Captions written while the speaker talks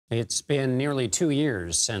It's been nearly 2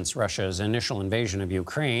 years since Russia's initial invasion of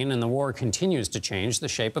Ukraine, and the war continues to change the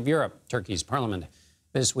shape of Europe. Turkey's parliament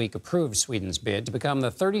this week approved Sweden's bid to become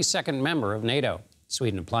the 32nd member of NATO.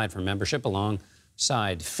 Sweden applied for membership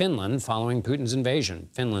alongside Finland following Putin's invasion.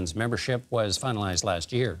 Finland's membership was finalized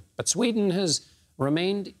last year, but Sweden has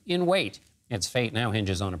remained in wait. Its fate now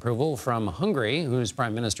hinges on approval from Hungary, whose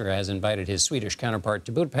prime minister has invited his Swedish counterpart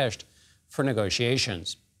to Budapest for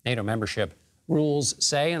negotiations. NATO membership rules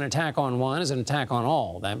say an attack on one is an attack on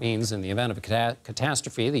all. That means in the event of a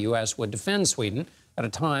catastrophe, the U.S. would defend Sweden at a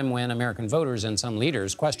time when American voters and some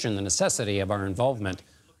leaders question the necessity of our involvement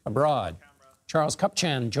abroad. Charles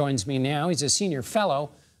Kupchan joins me now. He's a senior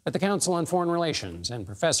fellow at the Council on Foreign Relations and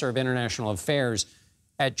professor of international affairs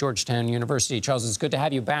at Georgetown University. Charles, it's good to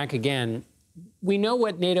have you back again. We know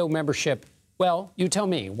what NATO membership, well, you tell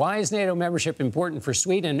me, why is NATO membership important for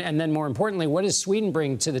Sweden? And then more importantly, what does Sweden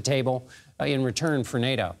bring to the table in return for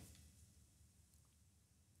NATO?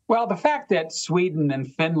 Well, the fact that Sweden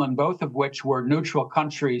and Finland, both of which were neutral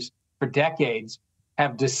countries for decades,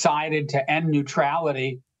 have decided to end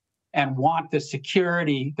neutrality and want the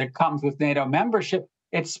security that comes with NATO membership,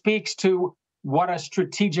 it speaks to what a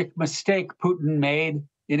strategic mistake Putin made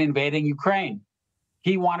in invading Ukraine.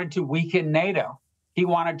 He wanted to weaken NATO. He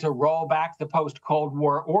wanted to roll back the post-Cold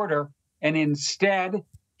War order, and instead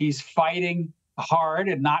he's fighting hard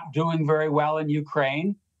and not doing very well in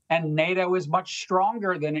Ukraine. And NATO is much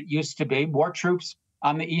stronger than it used to be, more troops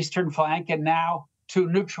on the eastern flank, and now two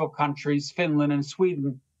neutral countries, Finland and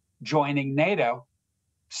Sweden, joining NATO.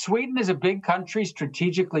 Sweden is a big country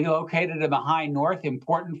strategically located in the high north,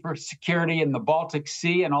 important for security in the Baltic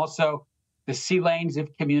Sea and also the sea lanes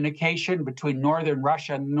of communication between northern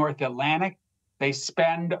Russia and the North Atlantic. They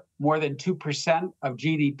spend more than 2% of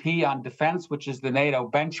GDP on defense, which is the NATO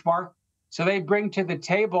benchmark. So they bring to the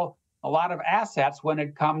table a lot of assets when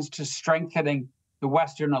it comes to strengthening the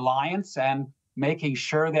Western alliance and making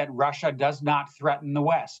sure that Russia does not threaten the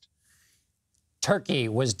West. Turkey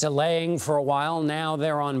was delaying for a while. Now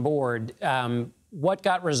they're on board. What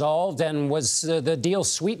got resolved, and was the deal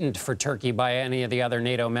sweetened for Turkey by any of the other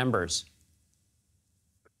NATO members?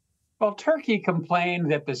 Well, Turkey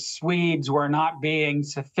complained that the Swedes were not being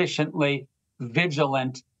sufficiently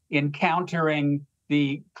vigilant in countering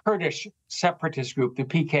the Kurdish separatist group, the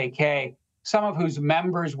PKK, some of whose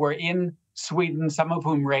members were in Sweden, some of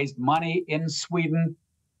whom raised money in Sweden.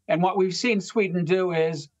 And what we've seen Sweden do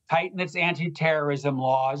is tighten its anti-terrorism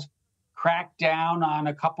laws, crack down on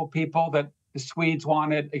a couple people that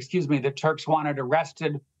the Turks wanted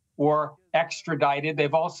arrested or extradited.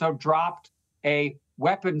 They've also dropped a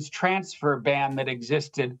weapons transfer ban that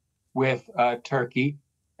existed with Turkey.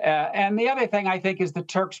 And the other thing I think is the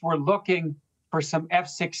Turks were looking for some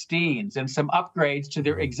F-16s and some upgrades to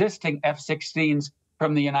their existing F-16s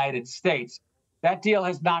from the United States. That deal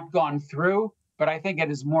has not gone through, but I think it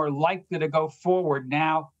is more likely to go forward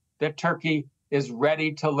now that Turkey is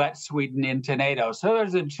ready to let Sweden into NATO. So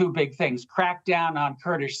those are the two big things: crack down on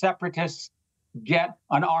Kurdish separatists, get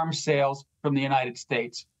on arms sales from the United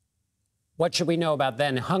States. What should we know about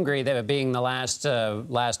then Hungary, that being the last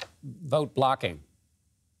vote blocking?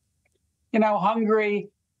 You know, Hungary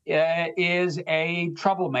is a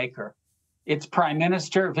troublemaker. Its prime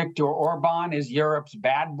minister, Viktor Orban, is Europe's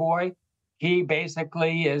bad boy. He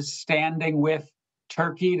basically is standing with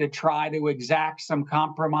Turkey to try to exact some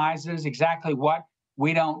compromises. Exactly what,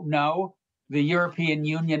 we don't know. The European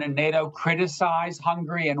Union and NATO criticize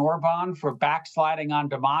Hungary and Orban for backsliding on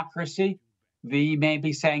democracy. They may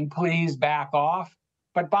be saying, please back off.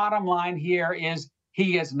 But bottom line here is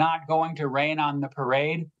he is not going to rain on the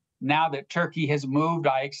parade. Now that Turkey has moved,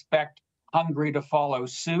 I expect Hungary to follow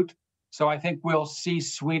suit. So I think we'll see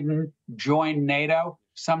Sweden join NATO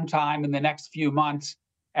sometime in the next few months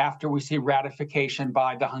after we see ratification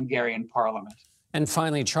by the Hungarian parliament. And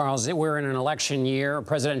finally, Charles, we're in an election year, a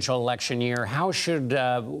presidential election year. How should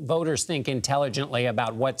voters think intelligently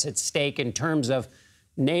about what's at stake in terms of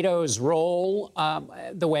NATO's role,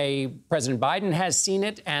 the way President Biden has seen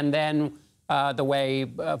it, and then the way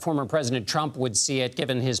former President Trump would see it,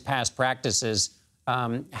 given his past practices?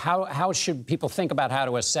 How should people think about how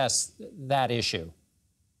to assess that issue?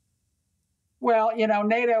 Well, you know,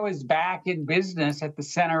 NATO is back in business at the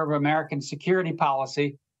center of American security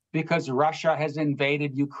policy because Russia has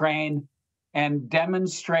invaded Ukraine and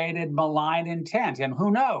demonstrated malign intent. And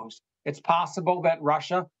who knows? It's possible that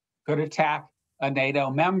Russia could attack a NATO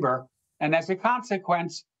member. And as a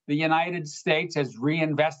consequence, the United States has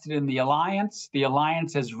reinvested in the alliance. The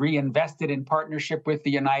alliance has reinvested in partnership with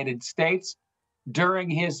the United States. During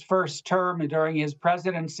his first term, during his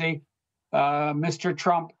presidency, Mr.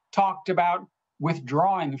 Trump talked about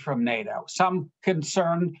withdrawing from NATO. Some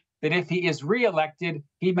concerned that if he is reelected,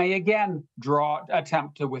 he may again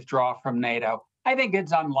attempt to withdraw from NATO. I think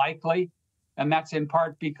it's unlikely, and that's in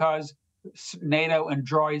part because NATO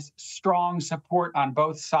enjoys strong support on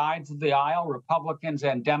both sides of the aisle, Republicans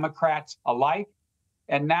and Democrats alike.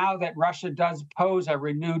 And now that Russia does pose a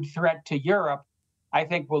renewed threat to Europe, I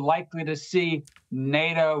think we're likely to see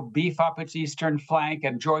NATO beef up its eastern flank,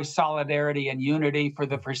 enjoy solidarity and unity for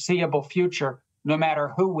the foreseeable future, no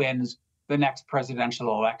matter who wins the next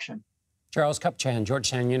presidential election. Charles Kupchan,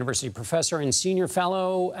 Georgetown University professor and senior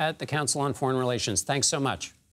fellow at the Council on Foreign Relations. Thanks so much.